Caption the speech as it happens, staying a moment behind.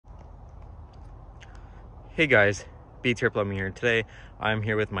Hey guys, B-Tier Plumbing here. Today I'm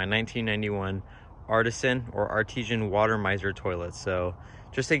here with my 1991 Artesian or Artesian Watermiser toilet. So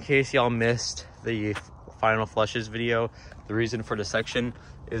just in case y'all missed the final flushes video, the reason for dissection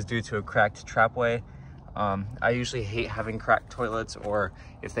is due to a cracked trapway. I usually hate having cracked toilets, or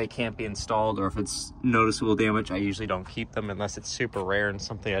if they can't be installed or if it's noticeable damage, I usually don't keep them unless it's super rare and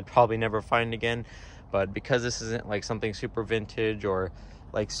something I'd probably never find again. But because this isn't like something super vintage or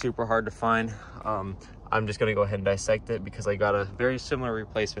like super hard to find, I'm just gonna go ahead and dissect it because I got a very similar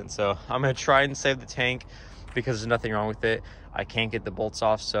replacement. So I'm gonna try and save the tank because there's nothing wrong with it. I can't get the bolts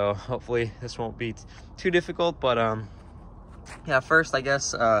off, so hopefully this won't be too difficult. But yeah, first I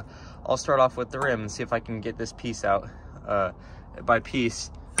guess I'll start off with the rim and see if I can get this piece out. By piece,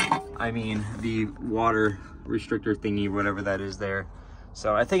 I mean the water restrictor thingy, whatever that is there.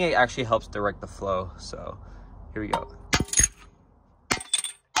 So I think it actually helps direct the flow. So here we go.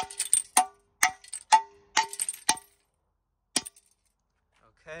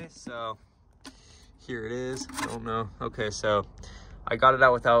 Okay, so here it is. I don't know. Okay, so I got it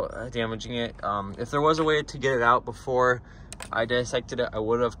out without damaging it. If there was a way to get it out before I dissected it, I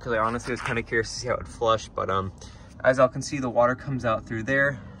would have, because I honestly was kind of curious to see how it would flush. But as y'all can see, the water comes out through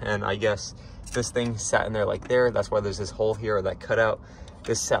there, and I guess this thing sat in there like there. That's why there's this hole here, or that cutout.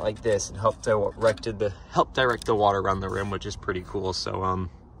 This sat like this and helped direct the water around the rim, which is pretty cool. So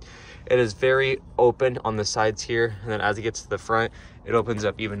it is very open on the sides here, and then as it gets to the front, it opens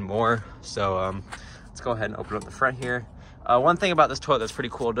up even more. So let's go ahead and open up the front here. One thing about this toilet that's pretty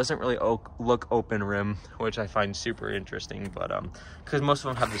cool, it doesn't really look open rim, which I find super interesting, but because most of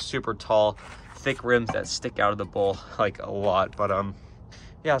them have the super tall, thick rims that stick out of the bowl like a lot. But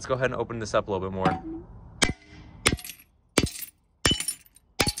yeah, let's go ahead and open this up a little bit more.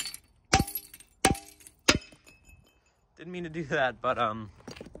 Didn't mean to do that, but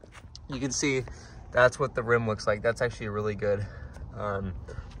you can see that's what the rim looks like. That's actually a really good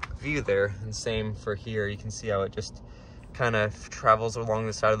view there, and same for here. You can see how it just kind of travels along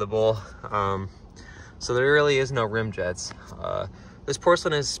the side of the bowl. So there really is no rim jets. This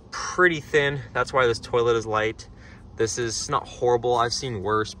porcelain is pretty thin. That's why this toilet is light. This is not horrible. I've seen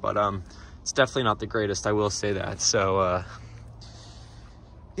worse, but it's definitely not the greatest, I will say that. So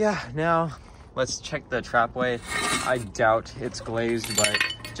yeah, now let's check the trapway. I doubt it's glazed, but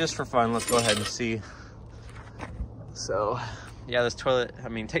just for fun, let's go ahead and see. So yeah, this toilet, I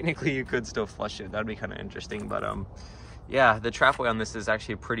mean, technically you could still flush it. That'd be kind of interesting, but yeah, the trapway on this is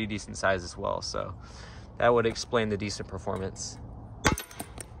actually a pretty decent size as well, so that would explain the decent performance.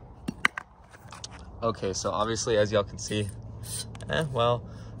 Okay, so obviously, as y'all can see, well,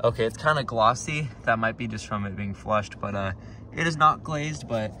 okay, it's kind of glossy. That might be just from it being flushed, but it is not glazed.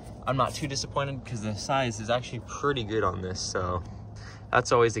 But I'm not too disappointed because the size is actually pretty good on this, so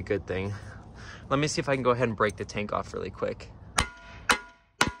that's always a good thing. Let me see if I can go ahead and break the tank off really quick.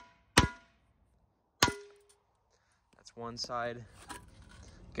 That's one side.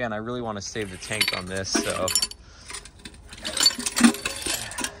 Again, I really want to save the tank on this, so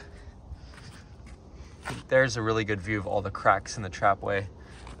there's a really good view of all the cracks in the trapway.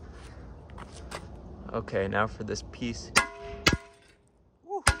 Okay, now for this piece.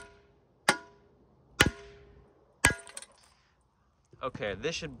 Woo. Okay,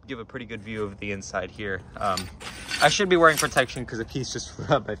 this should give a pretty good view of the inside here. I should be wearing protection because the piece just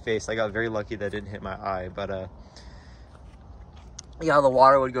flew out my face. I got very lucky that it didn't hit my eye, but yeah, the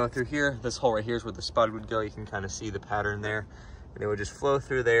water would go through here. This hole right here is where the spud would go. You can kind of see the pattern there, and it would just flow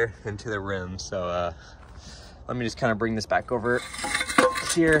through there into the rim. So let me just kind of bring this back over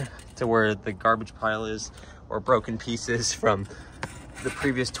here to where the garbage pile is, or broken pieces from the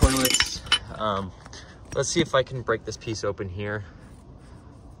previous toilets. Let's see if I can break this piece open here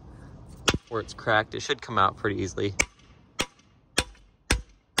where it's cracked. It should come out pretty easily.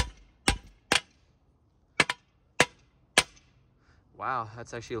 Wow,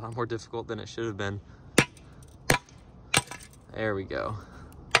 that's actually a lot more difficult than it should have been. There we go.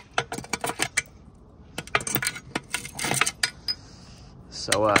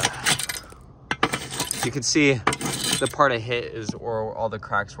 So you can see the part I hit is, or all the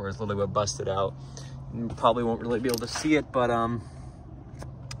cracks where it's a little bit busted out. You probably won't really be able to see it, but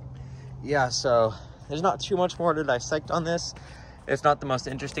yeah, so there's not too much more to dissect on this. It's not the most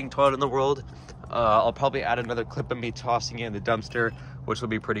interesting toilet in the world. I'll probably add another clip of me tossing it in the dumpster, which will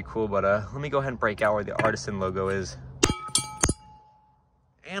be pretty cool. But let me go ahead and break out where the Artesian logo is.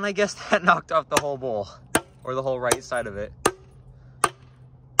 And I guess that knocked off the whole bowl, or the whole right side of it.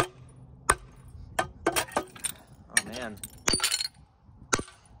 Oh man.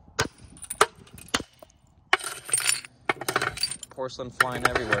 Porcelain flying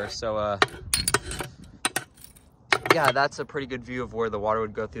everywhere. So yeah, that's a pretty good view of where the water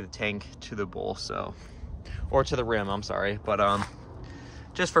would go through the tank to the bowl, so, or to the rim, I'm sorry. But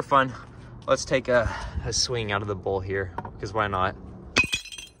just for fun, let's take a swing out of the bowl here, because why not?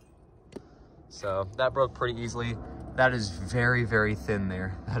 So that broke pretty easily. That is very, very thin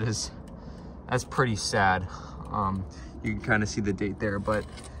there. That's pretty sad. You can kind of see the date there, but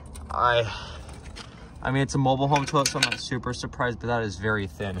I mean, it's a mobile home toilet, so I'm not super surprised, but that is very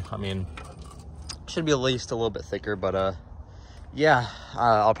thin. I mean, should be at least a little bit thicker, but yeah,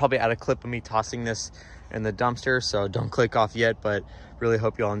 I'll probably add a clip of me tossing this in the dumpster, so don't click off yet, but really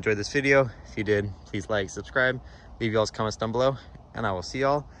hope you all enjoyed this video. If you did, please like, subscribe, leave y'all's comments down below, and I will see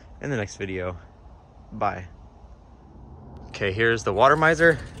y'all in the next video. Bye. Okay, here's the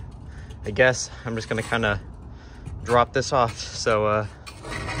Watermiser. I guess I'm just gonna kind of drop this off. So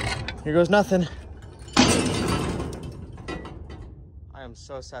here goes nothing. I am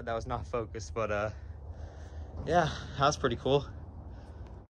so sad that was not focused, but yeah, that's pretty cool.